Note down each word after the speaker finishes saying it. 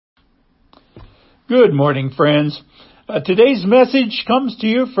Good morning, friends. Today's message comes to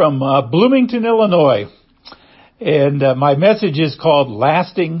you from Bloomington, Illinois. And my message is called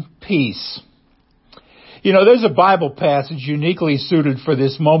Lasting Peace. You know, there's a Bible passage uniquely suited for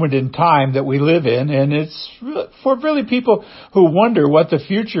this moment in time that we live in, and it's for really people who wonder what the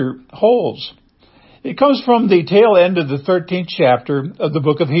future holds. It comes from the tail end of the 13th chapter of the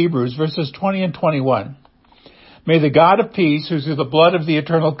book of Hebrews, verses 20 and 21. May the God of peace, who through the blood of the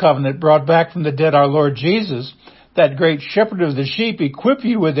eternal covenant brought back from the dead our Lord Jesus, that great shepherd of the sheep, equip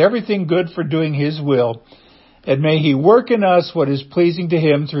you with everything good for doing his will. And may he work in us what is pleasing to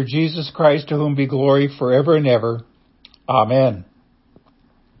him through Jesus Christ, to whom be glory forever and ever. Amen.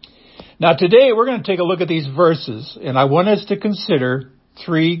 Now today we're going to take a look at these verses, and I want us to consider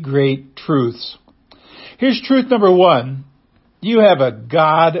three great truths. Here's truth number one. You have a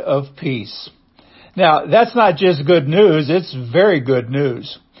God of peace. Now, that's not just good news, it's very good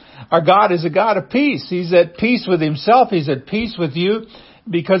news. Our God is a God of peace. He's at peace with himself. He's at peace with you.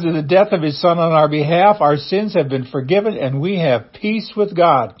 Because of the death of his Son on our behalf, our sins have been forgiven and we have peace with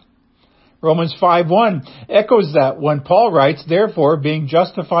God. Romans 5:1 echoes that when Paul writes, therefore, being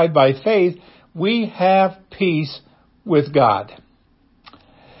justified by faith, we have peace with God.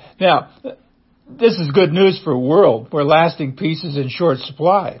 Now, this is good news for a world where lasting peace is in short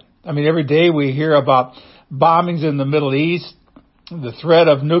supply. I mean, every day we hear about bombings in the Middle East, the threat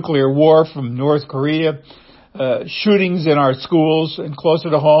of nuclear war from North Korea, shootings in our schools, and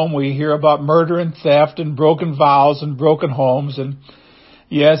closer to home we hear about murder and theft and broken vows and broken homes, and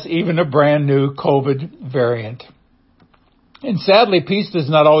yes, even a brand new COVID variant. And sadly, peace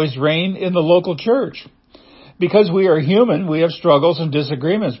does not always reign in the local church. Because we are human, we have struggles and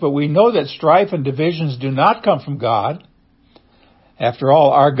disagreements, but we know that strife and divisions do not come from God. After all,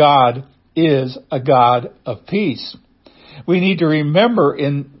 our God is a God of peace. We need to remember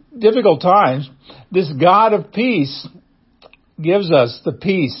in difficult times, this God of peace gives us the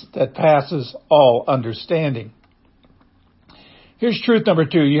peace that passes all understanding. Here's truth number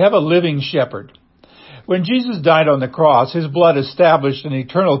two. You have a living shepherd. When Jesus died on the cross, his blood established an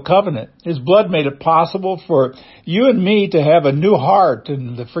eternal covenant. His blood made it possible for you and me to have a new heart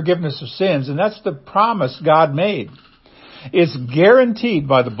and the forgiveness of sins, and that's the promise God made. It's guaranteed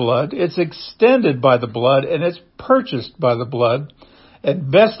by the blood, it's extended by the blood, and it's purchased by the blood.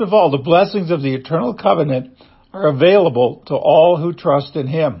 And best of all, the blessings of the eternal covenant are available to all who trust in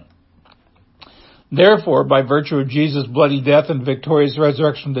him. Therefore, by virtue of Jesus' bloody death and victorious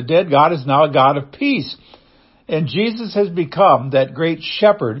resurrection from the dead, God is now a God of peace. And Jesus has become that great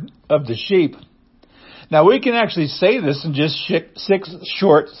shepherd of the sheep. Now, we can actually say this in just 6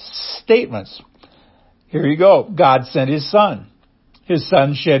 short statements. Here you go. God sent his Son. His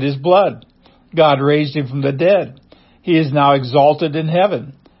Son shed his blood. God raised him from the dead. He is now exalted in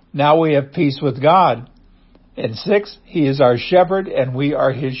heaven. Now we have peace with God. And 6, he is our shepherd and we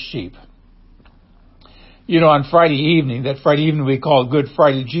are his sheep. You know, on Friday evening, that Friday evening we call Good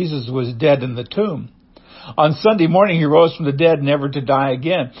Friday, Jesus was dead in the tomb. On Sunday morning, he rose from the dead, never to die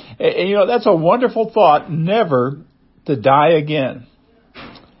again. And you know, that's a wonderful thought, never to die again.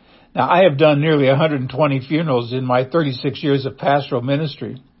 Now, I have done nearly 120 funerals in my 36 years of pastoral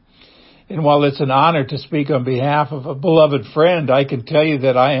ministry. And while it's an honor to speak on behalf of a beloved friend, I can tell you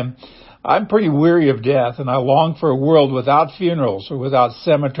that I'm pretty weary of death, and I long for a world without funerals or without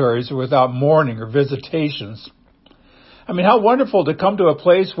cemeteries or without mourning or visitations. I mean, how wonderful to come to a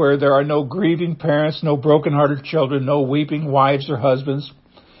place where there are no grieving parents, no broken-hearted children, no weeping wives or husbands.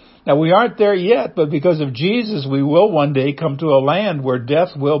 Now, we aren't there yet, but because of Jesus, we will one day come to a land where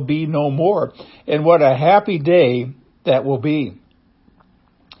death will be no more. And what a happy day that will be.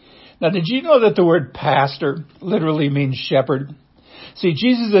 Now, did you know that the word pastor literally means shepherd? See,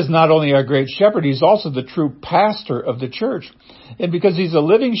 Jesus is not only our great shepherd, he's also the true pastor of the church. And because he's a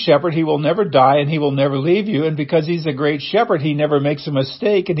living shepherd, he will never die and he will never leave you. And because he's a great shepherd, he never makes a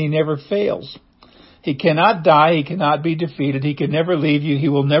mistake and he never fails. He cannot die. He cannot be defeated. He can never leave you. He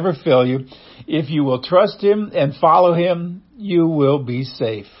will never fail you. If you will trust him and follow him, you will be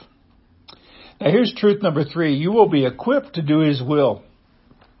safe. Now here's truth number 3. You will be equipped to do his will.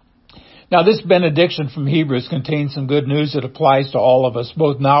 Now this benediction from Hebrews contains some good news that applies to all of us,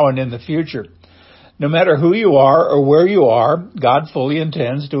 both now and in the future. No matter who you are or where you are, God fully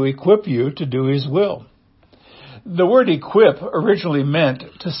intends to equip you to do his will. The word equip originally meant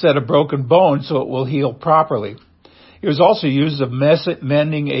to set a broken bone so it will heal properly. It was also used of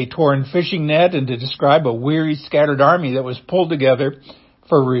mending a torn fishing net and to describe a weary, scattered army that was pulled together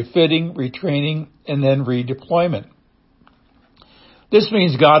for refitting, retraining, and then redeployment. This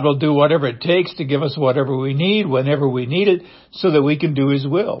means God will do whatever it takes to give us whatever we need, whenever we need it, so that we can do his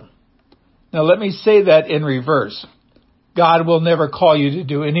will. Now let me say that in reverse. God will never call you to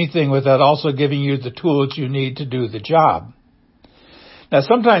do anything without also giving you the tools you need to do the job. Now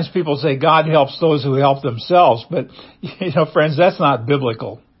sometimes people say God helps those who help themselves, but friends, that's not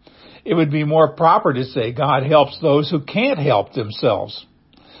biblical. It would be more proper to say God helps those who can't help themselves.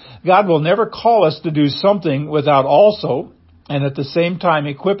 God will never call us to do something without also, and at the same time,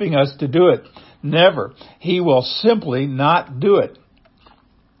 equipping us to do it. Never. He will simply not do it.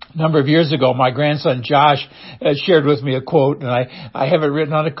 A number of years ago, my grandson Josh shared with me a quote, and I have it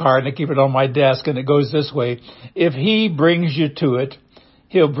written on a card, and I keep it on my desk, and it goes this way: if he brings you to it,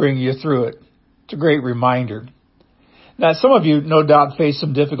 he'll bring you through it. It's a great reminder. Now, some of you no doubt face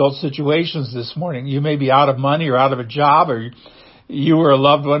some difficult situations this morning. You may be out of money or out of a job, or you or a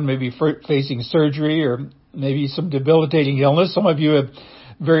loved one may be facing surgery or maybe some debilitating illness. Some of you have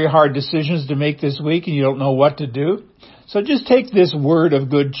very hard decisions to make this week and you don't know what to do. So just take this word of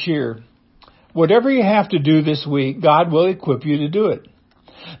good cheer. Whatever you have to do this week, God will equip you to do it.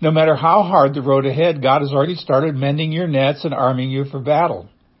 No matter how hard the road ahead, God has already started mending your nets and arming you for battle.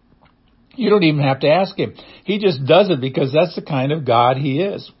 You don't even have to ask him. He just does it because that's the kind of God he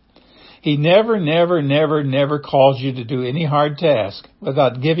is. He never calls you to do any hard task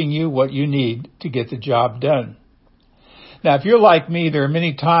without giving you what you need to get the job done. Now, if you're like me, there are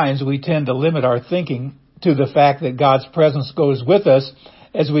many times we tend to limit our thinking to the fact that God's presence goes with us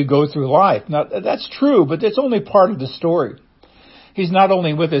as we go through life. Now, that's true, but it's only part of the story. He's not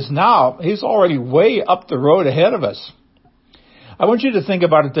only with us now, he's already way up the road ahead of us. I want you to think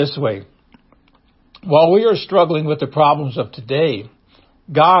about it this way. While we are struggling with the problems of today,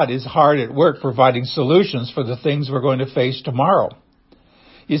 God is hard at work providing solutions for the things we're going to face tomorrow.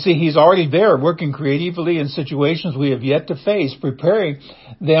 You see, he's already there working creatively in situations we have yet to face, preparing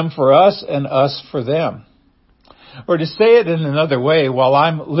them for us and us for them. Or to say it in another way, while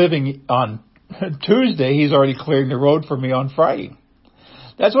I'm living on Tuesday, he's already clearing the road for me on Friday.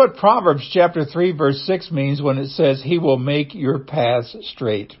 That's what Proverbs chapter 3 verse 6 means when it says, he will make your paths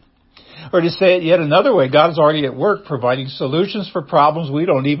straight. Or to say it yet another way, God is already at work providing solutions for problems we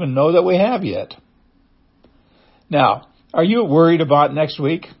don't even know that we have yet. Now, are you worried about next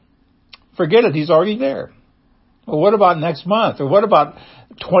week? Forget it, he's already there. Well, what about next month? Or what about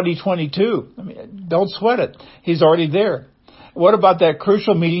 2022? Don't sweat it. He's already there. What about that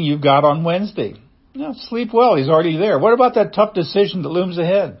crucial meeting you've got on Wednesday? Sleep well, he's already there. What about that tough decision that looms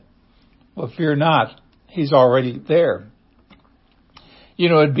ahead? Well, fear not, he's already there.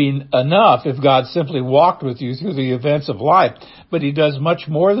 It'd be enough if God simply walked with you through the events of life, but he does much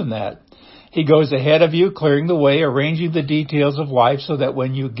more than that. He goes ahead of you, clearing the way, arranging the details of life so that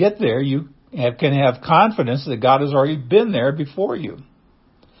when you get there, you can have confidence that God has already been there before you.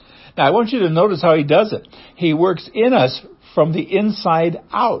 Now, I want you to notice how he does it. He works in us from the inside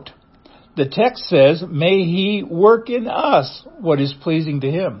out. The text says, may he work in us what is pleasing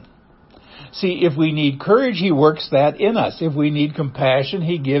to him. See, if we need courage, he works that in us. If we need compassion,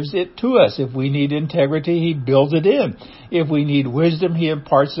 he gives it to us. If we need integrity, he builds it in. If we need wisdom, he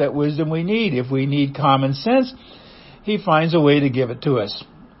imparts that wisdom we need. If we need common sense, he finds a way to give it to us.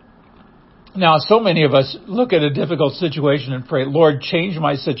 Now, so many of us look at a difficult situation and pray, Lord, change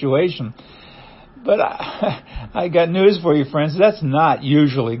my situation. But I got news for you, friends. That's not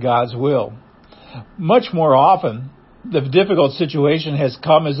usually God's will. Much more often, the difficult situation has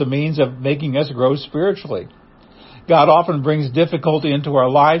come as a means of making us grow spiritually. God often brings difficulty into our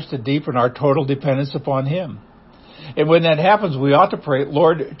lives to deepen our total dependence upon him. And when that happens, we ought to pray,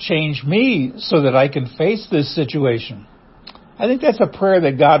 Lord, change me so that I can face this situation. I think that's a prayer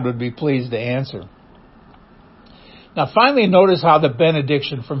that God would be pleased to answer. Now finally, notice how the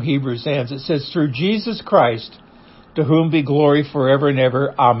benediction from Hebrews ends. It says, through Jesus Christ, to whom be glory forever and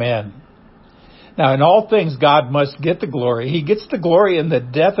ever. Amen. Now, in all things, God must get the glory. He gets the glory in the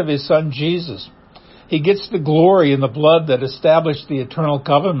death of his son, Jesus. He gets the glory in the blood that established the eternal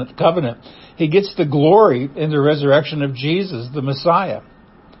covenant. He gets the glory in the resurrection of Jesus, the Messiah.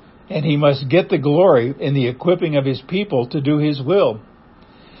 And he must get the glory in the equipping of his people to do his will.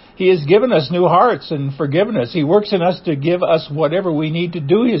 He has given us new hearts and forgiven us. He works in us to give us whatever we need to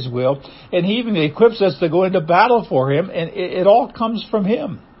do his will. And he even equips us to go into battle for him. And it all comes from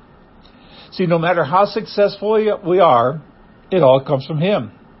him. See, no matter how successful we are, it all comes from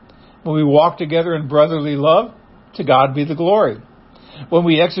him. When we walk together in brotherly love, to God be the glory. When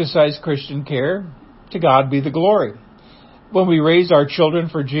we exercise Christian care, to God be the glory. When we raise our children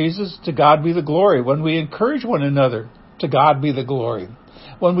for Jesus, to God be the glory. When we encourage one another, to God be the glory.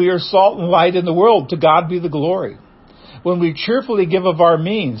 When we are salt and light in the world, to God be the glory. When we cheerfully give of our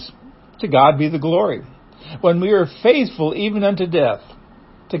means, to God be the glory. When we are faithful even unto death,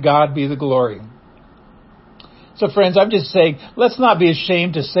 To God be the glory. So friends, I'm just saying, let's not be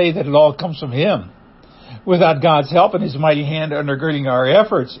ashamed to say that it all comes from Him. Without God's help and His mighty hand undergirding our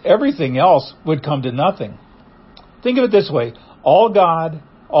efforts, everything else would come to nothing. Think of it this way: all God,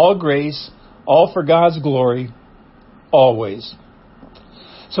 all grace, all for God's glory, always.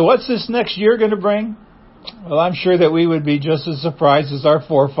 So what's this next year going to bring? Well, I'm sure that we would be just as surprised as our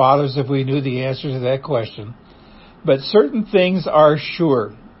forefathers if we knew the answer to that question. But certain things are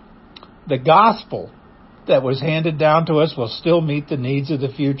sure. The gospel that was handed down to us will still meet the needs of the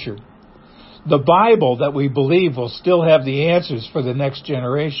future. The Bible that we believe will still have the answers for the next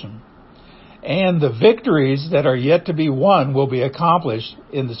generation. And the victories that are yet to be won will be accomplished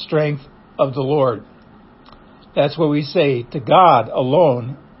in the strength of the Lord. That's what we say, to God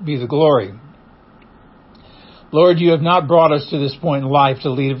alone be the glory. Lord, you have not brought us to this point in life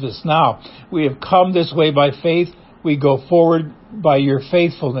to leave us now. We have come this way by faith. We go forward by your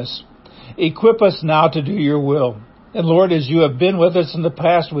faithfulness. Equip us now to do your will. And Lord, as you have been with us in the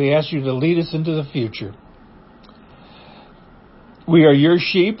past, we ask you to lead us into the future. We are your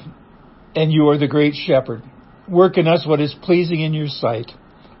sheep, and you are the great shepherd. Work in us what is pleasing in your sight.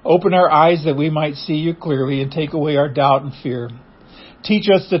 Open our eyes that we might see you clearly and take away our doubt and fear. Teach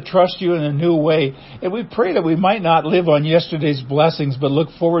us to trust you in a new way, and we pray that we might not live on yesterday's blessings, but look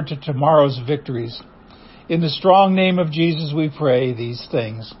forward to tomorrow's victories. In the strong name of Jesus we pray these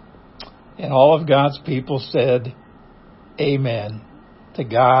things. And all of God's people said, Amen. To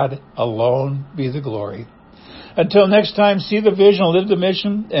God alone be the glory. Until next time, see the vision, live the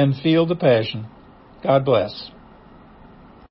mission, and feel the passion. God bless.